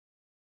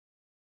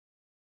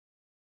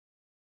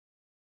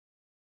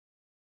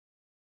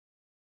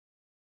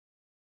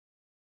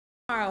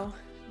tomorrow.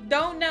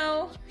 Don't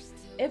know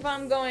if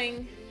I'm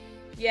going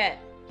yet.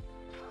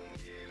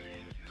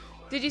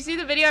 Did you see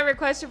the video I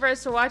requested for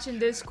us to watch in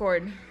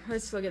Discord?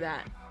 Let's look at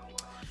that.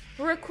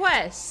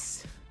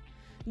 Requests.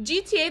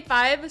 GTA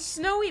 5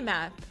 snowy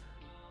map.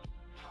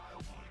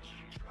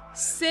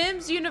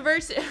 Sims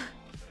University.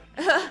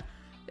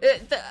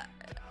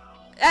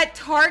 At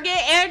Target,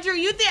 Andrew,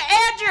 you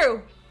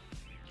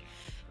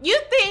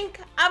think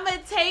I'm gonna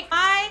take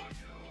my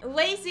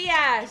lazy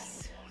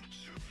ass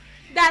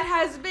that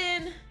has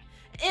been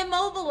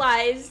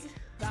immobilized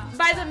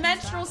by the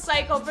menstrual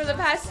cycle for the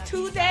past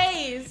 2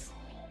 days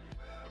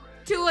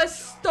to a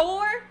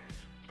store?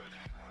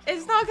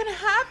 It's not gonna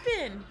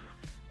happen.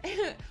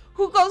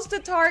 Who goes to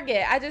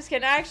Target? I just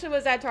kidding. I actually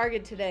was at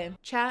Target today.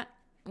 Chat,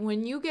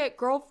 when you get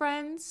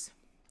girlfriends,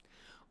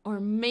 or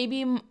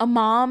maybe a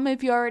mom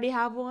if you already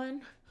have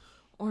one,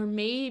 or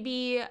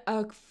maybe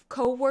a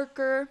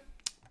coworker,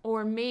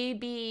 or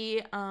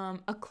maybe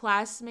a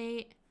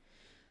classmate,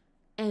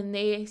 and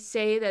they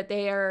say that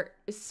they are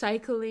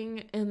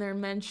cycling in their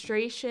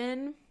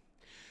menstruation,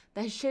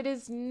 that shit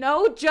is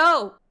no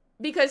joke.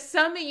 Because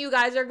some of you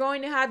guys are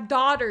going to have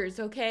daughters,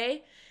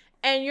 okay?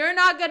 And you're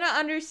not gonna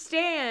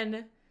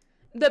understand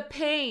the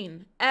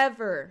pain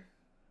ever.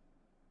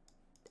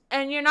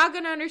 And you're not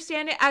gonna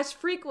understand it as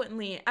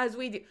frequently as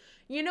we do.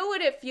 You know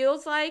what it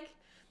feels like?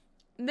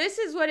 This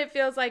is what it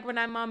feels like when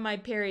I'm on my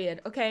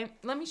period, okay?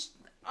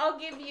 I'll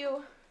give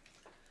you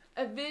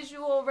a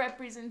visual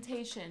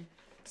representation.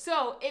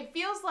 So it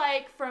feels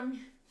like from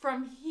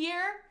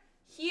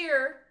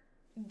here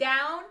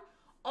down,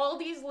 all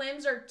these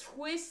limbs are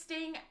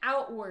twisting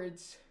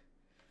outwards.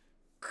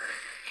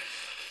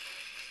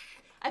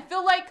 I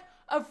feel like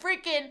a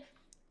freaking,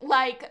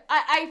 like,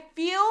 I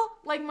feel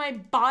like my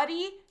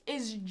body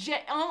is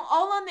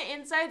all on the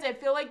insides. I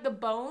feel like the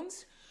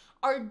bones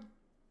are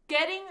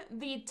getting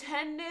the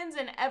tendons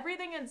and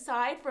everything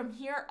inside from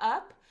here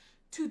up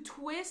to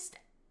twist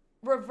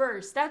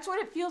reverse. That's what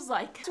it feels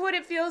like. That's what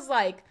it feels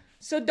like.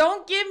 So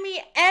don't give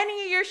me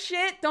any of your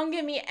shit. Don't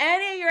give me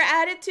any of your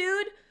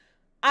attitude.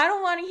 I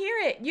don't want to hear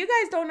it. You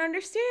guys don't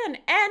understand.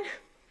 And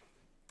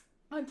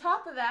on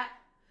top of that,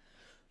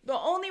 the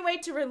only way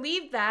to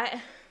relieve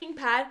that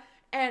pad,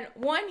 and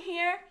one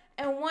here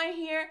and one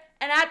here,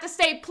 and I have to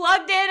stay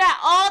plugged in at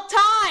all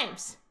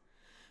times.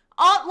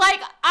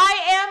 Like I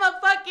am a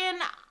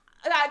fucking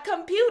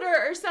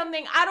computer or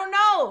something. I don't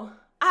know.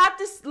 I have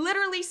to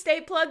literally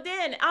stay plugged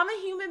in. I'm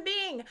a human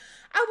being.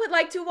 I would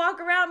like to walk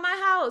around my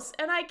house,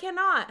 and I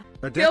cannot.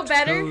 Feel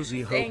better?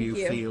 Cozy, hope Thank you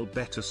you. Feel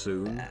better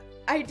soon.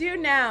 I do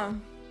now.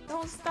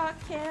 Don't stop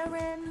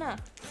caring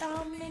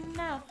about me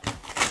now.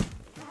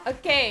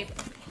 Okay,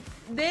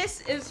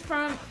 this is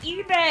from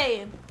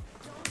eBay.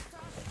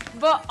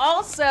 But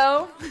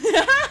also,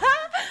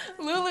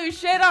 Lulu,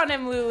 shit on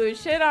him, Lulu,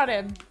 shit on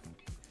him.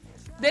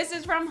 This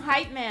is from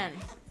Hype Man.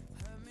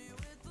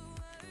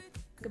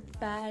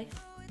 Goodbye.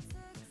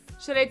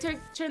 Should I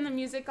turn the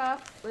music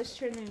off? Let's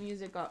turn the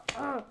music off.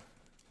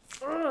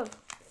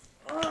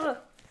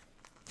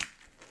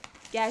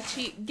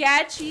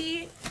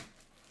 Gatchy.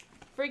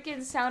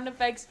 Freaking sound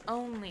effects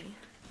only.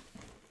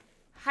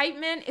 Hype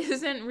Man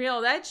isn't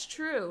real. That's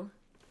true.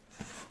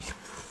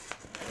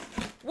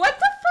 What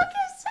the fuck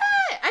is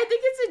that? I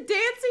think it's a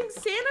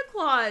dancing Santa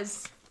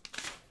Claus.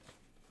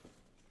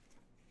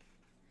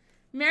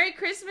 Merry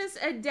Christmas,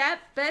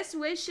 Adept. Best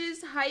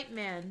wishes, Hype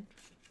Man.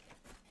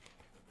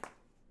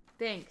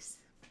 Thanks.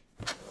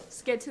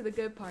 Let's get to the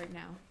good part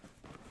now.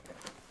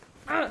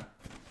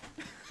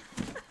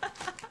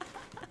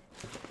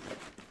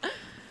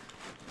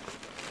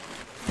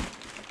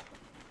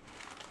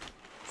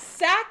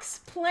 Sax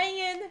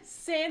playing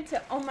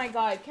Santa. Oh my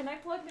god, can I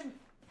plug him?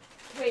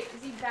 Wait,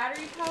 is he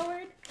battery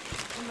powered?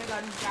 Oh my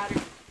god, he's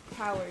battery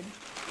powered.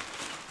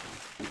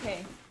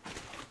 Okay.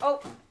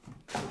 Oh,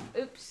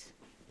 oops.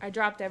 I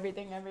dropped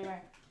everything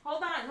everywhere.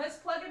 Hold on, let's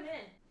plug him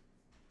in.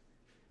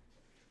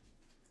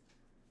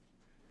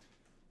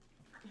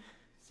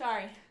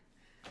 Sorry.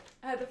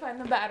 I had to find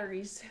the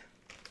batteries.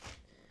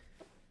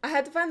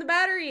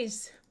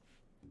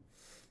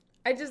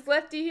 I just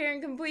left you here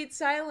in complete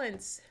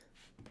silence.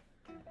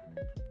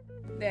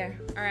 There,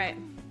 alright.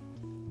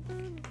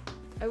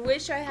 I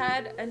wish I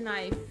had a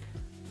knife,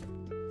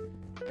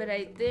 but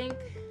I think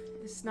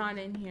it's not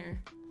in here.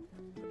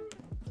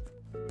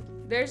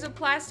 There's a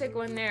plastic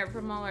one there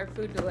from all our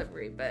food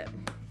delivery, but...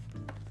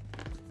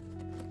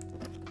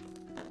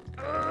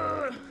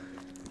 Ugh.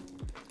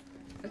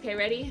 Okay,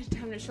 ready?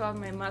 Time to show off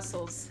my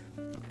muscles.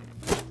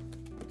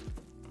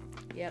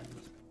 Yep.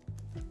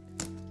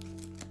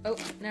 Oh,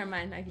 never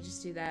mind. I could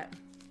just do that.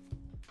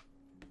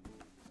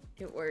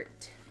 It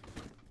worked.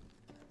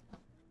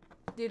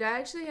 Dude, I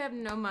actually have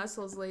no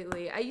muscles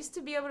lately. I used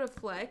to be able to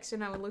flex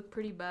and I would look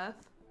pretty buff.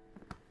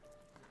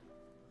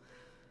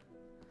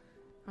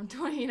 I'm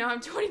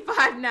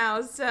 25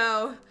 now,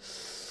 so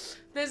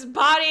this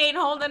body ain't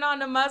holding on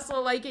to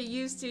muscle like it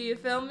used to, you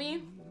feel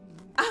me?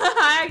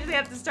 I actually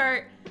have to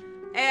start,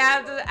 I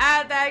have to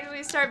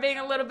actually start being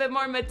a little bit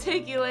more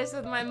meticulous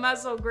with my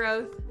muscle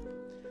growth.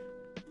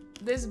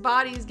 This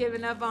body's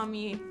giving up on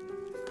me.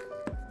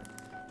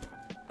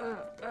 Oh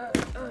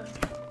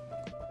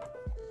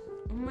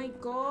my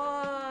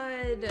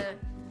god.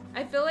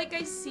 I feel like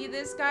I see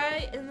this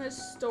guy in the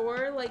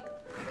store like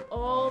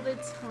all the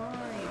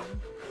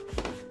time.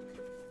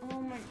 Oh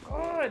my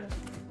god.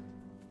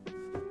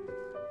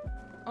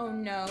 Oh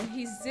no,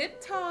 he's zip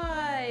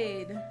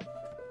tied.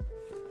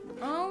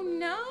 Oh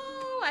no,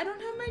 I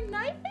don't have my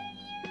knife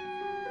in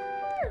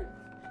here.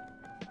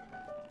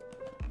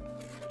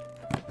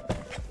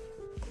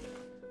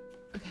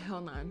 Okay,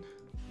 hold on.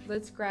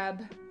 Let's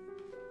grab.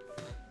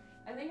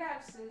 I think I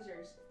have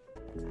scissors.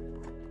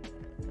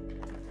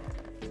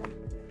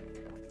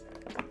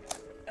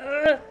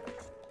 Ugh.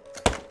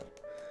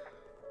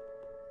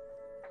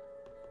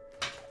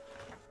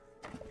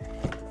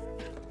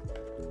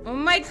 Oh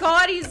my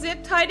god, he's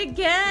zip tied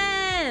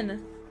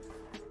again!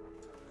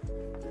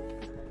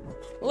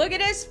 Look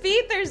at his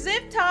feet, they're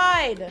zip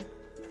tied!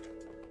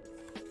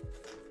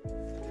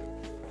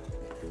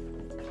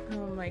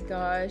 Oh my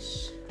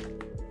gosh.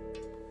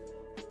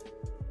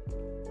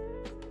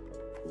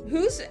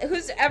 Who's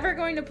ever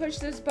going to push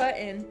this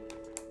button?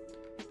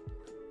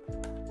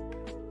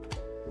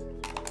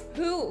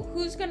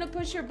 Who's gonna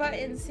push your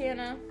button,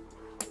 Santa?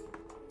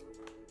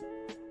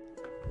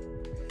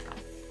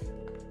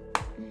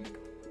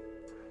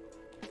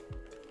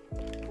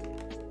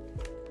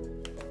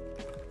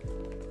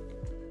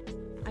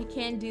 I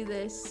can't do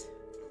this.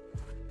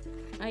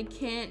 I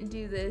can't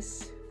do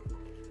this.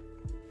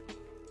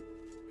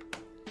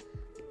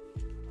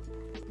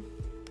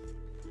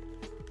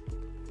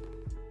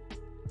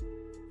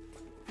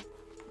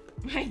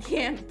 I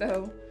can't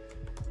though.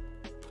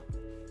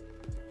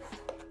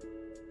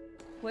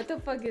 What the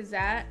fuck is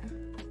that?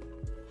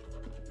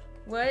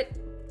 What?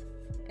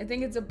 I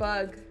think it's a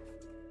bug.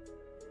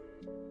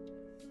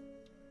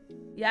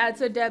 Yeah,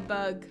 it's a dead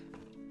bug.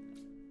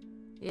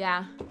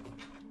 Yeah.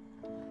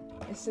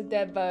 It's a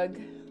dead bug.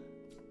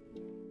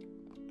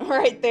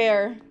 Right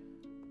there.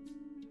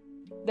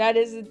 That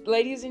is,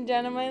 ladies and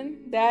gentlemen,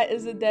 that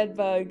is a dead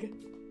bug.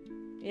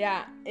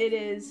 Yeah, it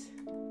is.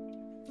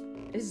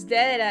 It's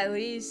dead at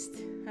least.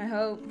 I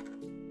hope.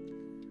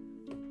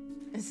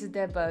 It's a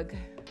dead bug.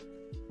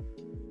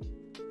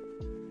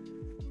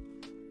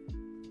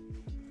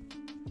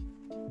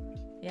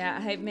 Yeah,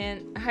 Hype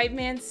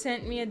Man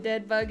sent me a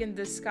dead bug in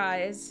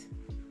disguise.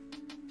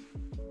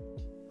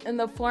 In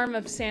the form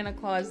of Santa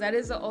Claus. That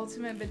is the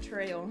ultimate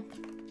betrayal.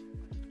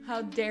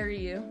 How dare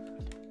you?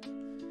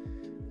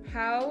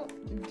 How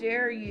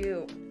dare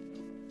you?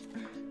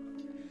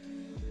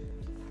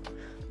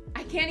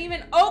 I can't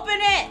even open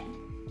it!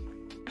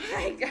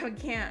 I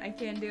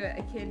can't do it.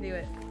 I can't do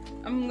it.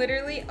 I'm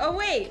literally, oh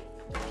wait!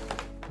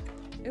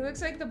 It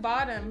looks like the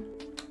bottom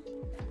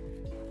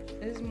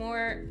is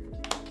more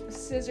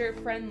scissor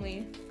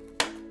friendly.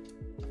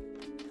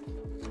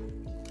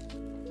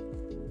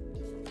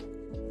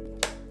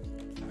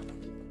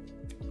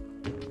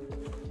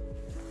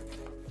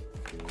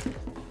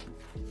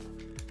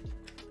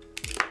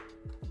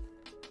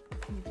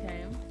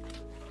 Okay.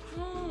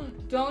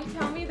 Don't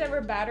tell me there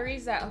were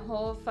batteries that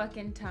whole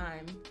fucking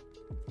time.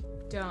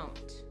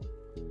 Don't.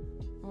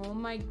 Oh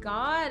my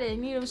god, I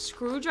need a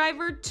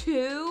screwdriver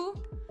too?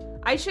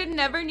 I should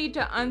never need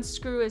to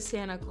unscrew a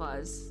Santa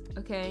Claus,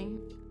 okay?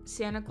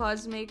 Santa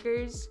Claus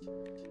makers.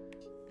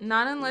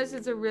 Not unless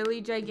it's a really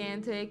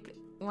gigantic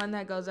one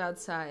that goes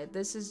outside.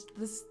 These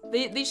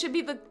should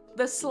be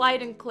the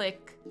slide and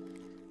click.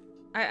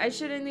 I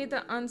shouldn't need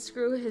to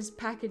unscrew his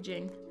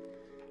packaging.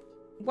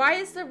 Why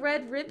is the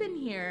red ribbon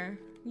here?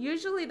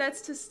 Usually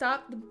that's to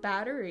stop the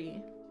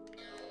battery.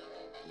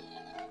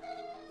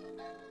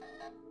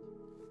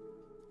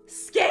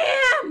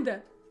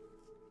 Scammed!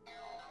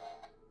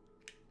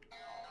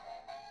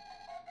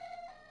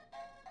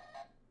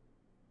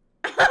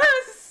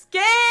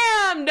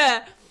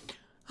 Scammed!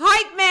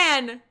 Hype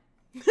Man!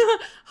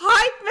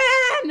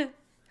 Hype Man!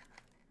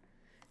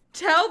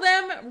 Tell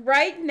them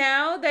right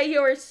now that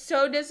you are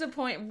so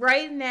disappointed.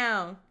 Right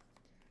now.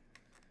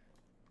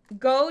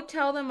 Go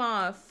tell them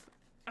off.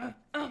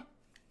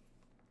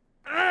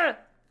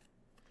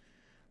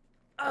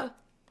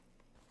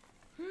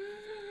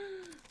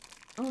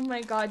 Oh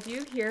my god, do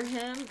you hear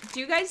him? Do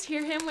you guys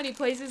hear him when he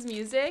plays his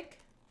music?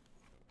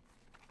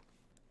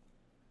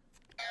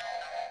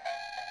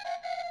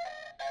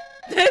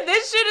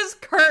 This shit is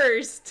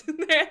cursed.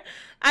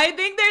 I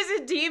think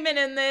there's a demon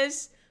in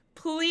this.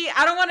 Please,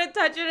 I don't want to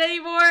touch it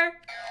anymore.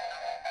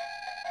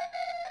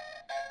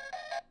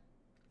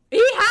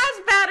 He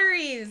has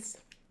batteries.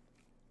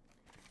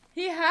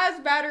 He has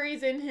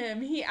batteries in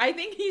him. I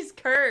think he's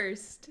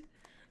cursed.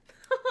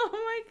 Oh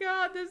my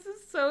god, this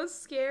is so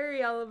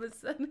scary all of a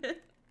sudden.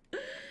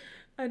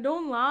 I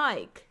don't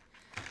like.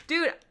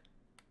 Dude,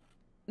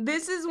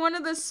 this is one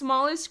of the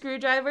smallest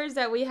screwdrivers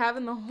that we have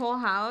in the whole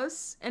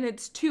house, and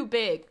it's too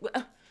big.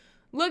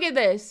 Look at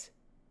this.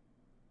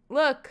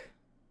 Look.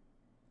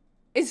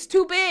 It's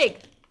too big.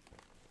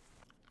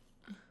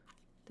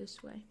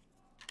 This way.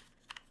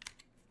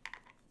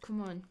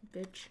 Come on,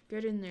 bitch.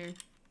 Get in there.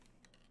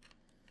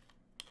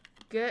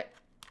 Get.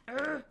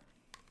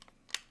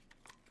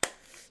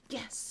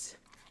 Yes.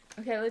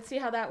 Okay, let's see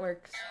how that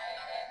works.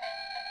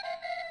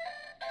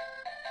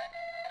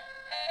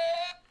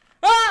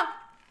 Ah!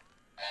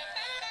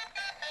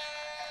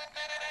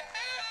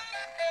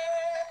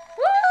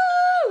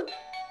 Woo!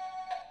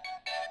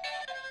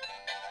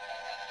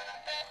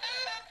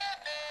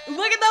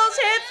 Look at those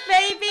hips,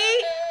 baby!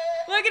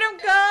 Look at them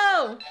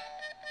go!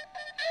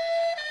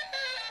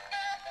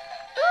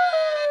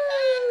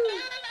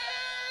 Woo!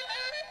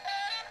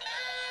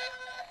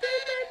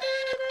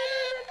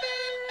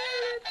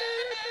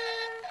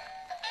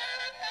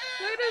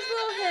 Look at his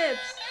little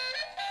hips.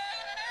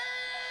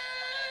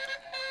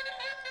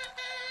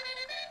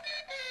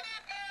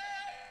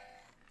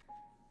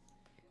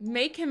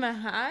 Make him a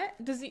hat?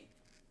 Does he?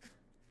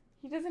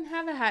 He doesn't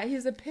have a hat.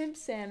 He's a pimp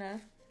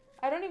Santa.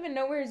 I don't even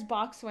know where his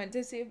box went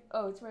to see if...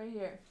 Oh, it's right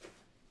here.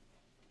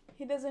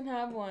 He doesn't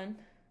have one.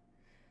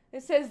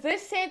 It says,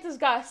 this Santa's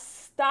got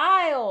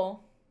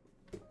style,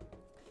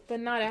 but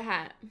not a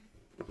hat.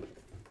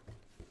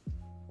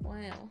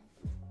 Wow.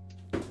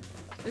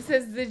 It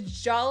says, the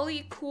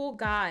jolly cool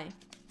guy.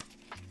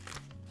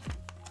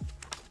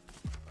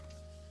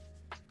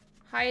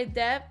 Hi,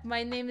 Adept.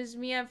 My name is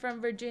Mia. I'm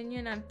from Virginia,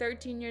 and I'm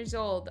 13 years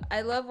old.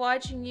 I love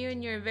watching you,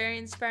 and you're very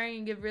inspiring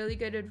and give really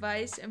good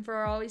advice, and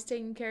for always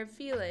taking care of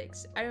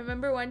Felix. I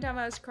remember one time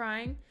I was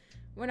crying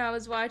when I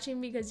was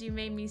watching because you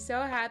made me so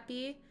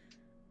happy.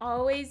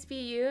 Always be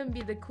you and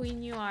be the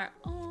queen you are.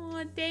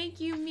 Oh, thank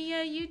you,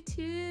 Mia. You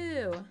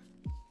too.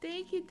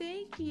 Thank you,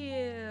 thank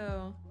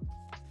you.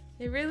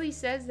 It really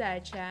says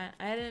that, chat.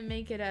 I didn't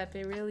make it up.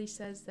 It really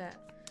says that.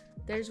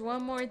 There's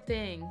one more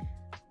thing.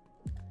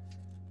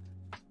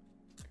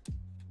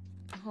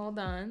 Hold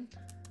on.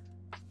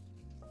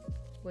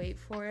 Wait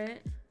for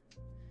it.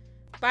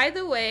 By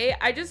the way,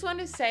 I just want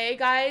to say,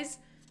 guys,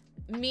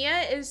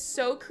 Mia is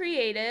so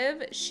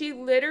creative. She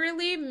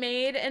literally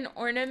made an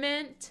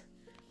ornament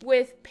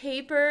with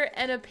paper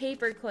and a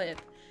paper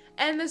clip.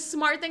 And the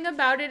smart thing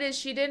about it is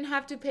she didn't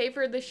have to pay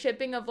for the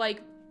shipping of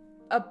like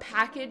a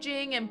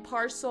packaging and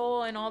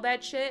parcel and all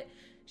that shit.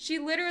 She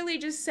literally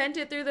just sent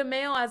it through the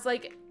mail as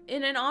like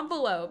in an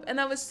envelope. And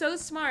that was so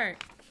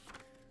smart.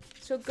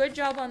 So good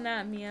job on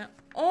that, Mia.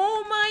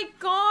 Oh my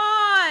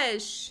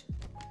gosh!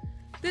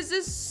 This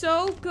is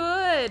so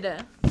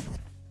good.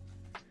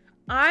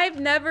 I've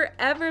never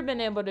ever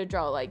been able to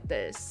draw like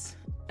this.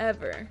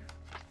 Ever.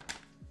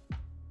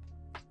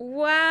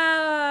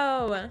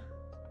 Wow.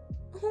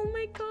 Oh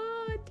my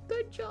god.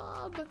 Good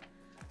job.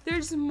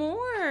 There's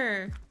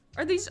more.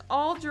 Are these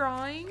all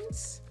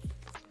drawings?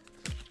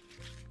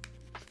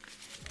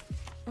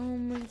 Oh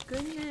my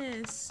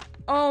goodness.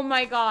 Oh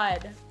my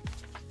god.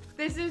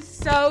 This is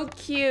so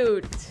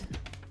cute.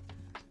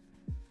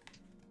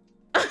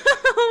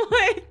 Oh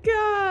my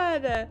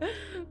god.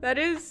 That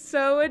is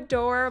so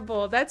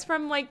adorable. That's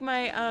from like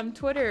my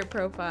Twitter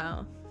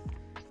profile.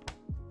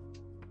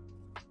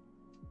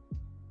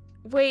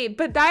 Wait,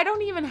 but I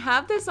don't even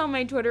have this on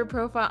my Twitter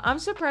profile. I'm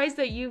surprised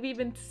that you've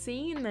even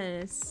seen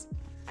this.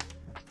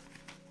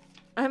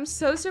 I'm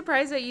so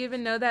surprised that you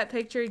even know that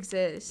picture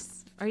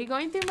exists. Are you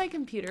going through my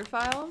computer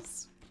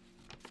files?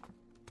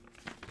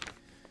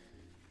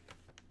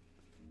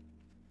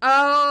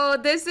 Oh,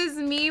 this is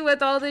me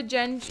with all the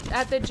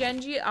at the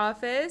Genji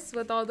office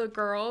with all the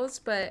girls,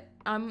 but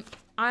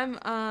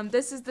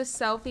this is the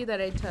selfie that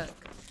I took.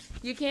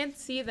 You can't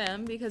see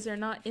them because they're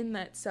not in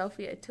that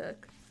selfie I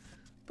took.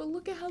 But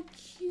look at how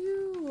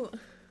cute.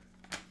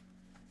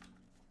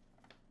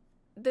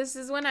 This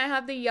is when I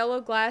have the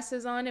yellow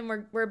glasses on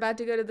and we're about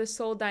to go to the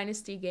Seoul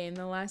Dynasty game,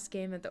 the last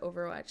game at the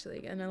Overwatch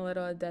League, and a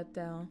little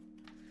Adeptel.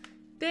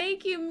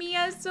 Thank you,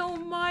 Mia, so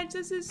much.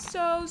 This is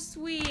so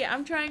sweet.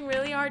 I'm trying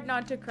really hard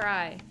not to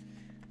cry.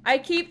 I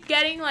keep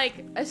getting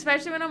like,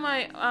 especially when I'm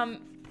my,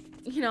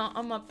 you know,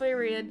 on my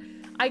period,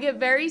 I get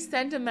very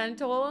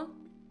sentimental,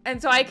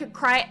 and so I could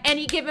cry at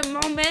any given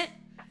moment,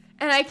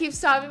 and I keep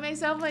stopping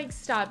myself like,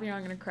 stop, you're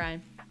not gonna cry.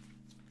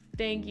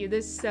 Thank you.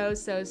 This is so,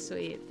 so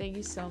sweet. Thank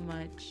you so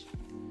much.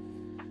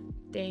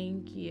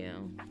 Thank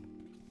you.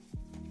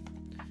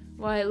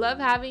 Well, I love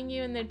having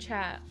you in the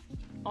chat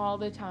all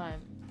the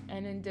time.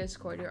 And in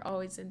Discord. You're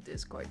always in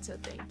Discord, so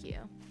thank you.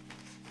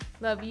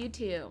 Love you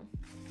too.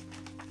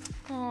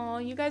 Oh,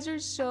 you guys are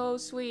so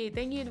sweet.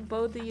 Thank you to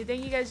both of you.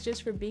 Thank you guys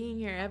just for being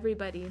here,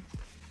 everybody.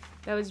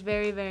 That was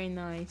very, very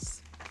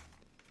nice.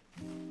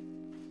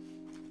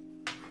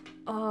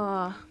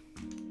 Oh.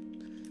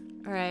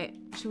 Alright.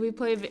 Should we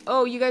play?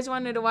 Oh, you guys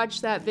wanted to watch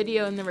that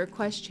video in the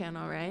request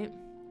channel, right?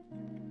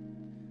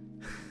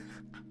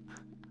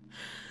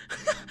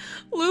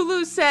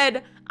 Lulu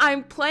said,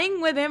 I'm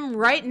playing with him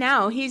right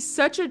now. He's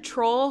such a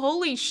troll.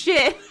 Holy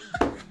shit.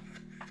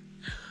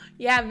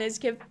 Yeah, Ms.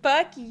 Kid,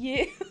 fuck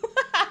you.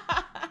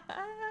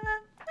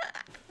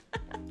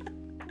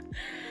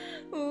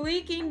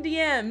 Leaking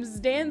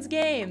DMs. Dan's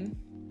game.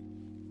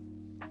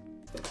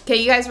 Okay,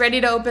 you guys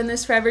ready to open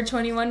this Forever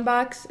 21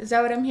 box? Is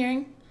that what I'm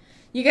hearing?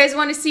 You guys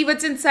want to see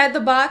what's inside the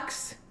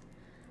box?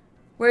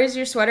 Where is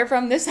your sweater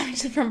from? This is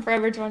actually from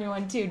Forever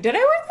 21 too. Did I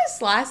wear this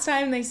last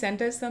time they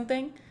sent us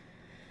something?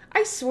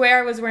 I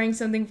swear I was wearing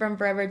something from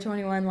Forever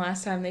 21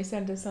 last time they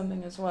sent us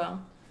something as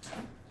well.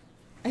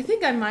 I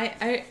think I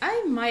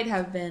might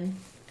have been.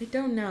 I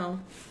don't know.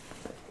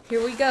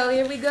 Here we go,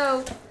 here we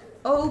go.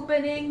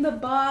 Opening the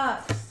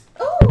box.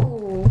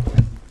 Oh,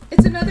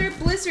 it's another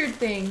Blizzard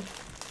thing.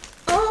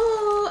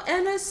 Oh,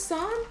 and a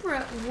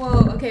Sombra.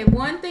 Whoa, okay,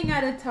 one thing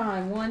at a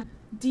time. One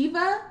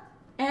Diva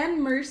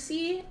and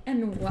Mercy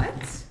and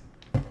what?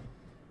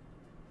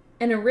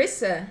 And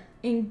Orisa.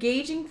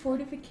 Engaging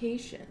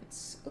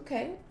fortifications.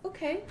 Okay,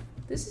 okay.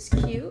 This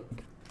is cute.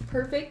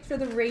 Perfect for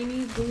the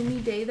rainy, gloomy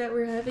day that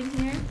we're having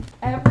here.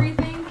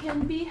 Everything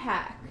can be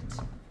hacked.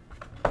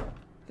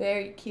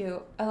 Very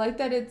cute. I like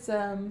that it's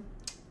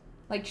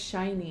like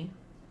shiny.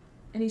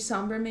 Any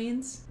Sombra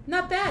mains?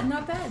 Not bad,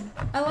 not bad.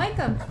 I like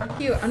them.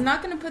 Cute. I'm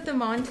not gonna put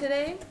them on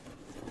today.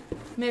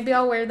 Maybe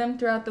I'll wear them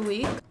throughout the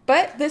week.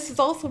 But this is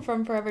also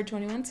from Forever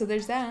 21, so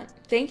there's that.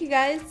 Thank you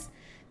guys.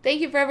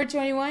 Thank you Forever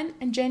 21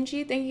 and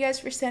Genji. Thank you guys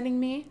for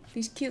sending me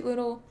these cute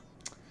little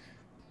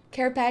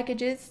care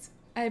packages.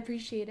 I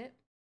appreciate it.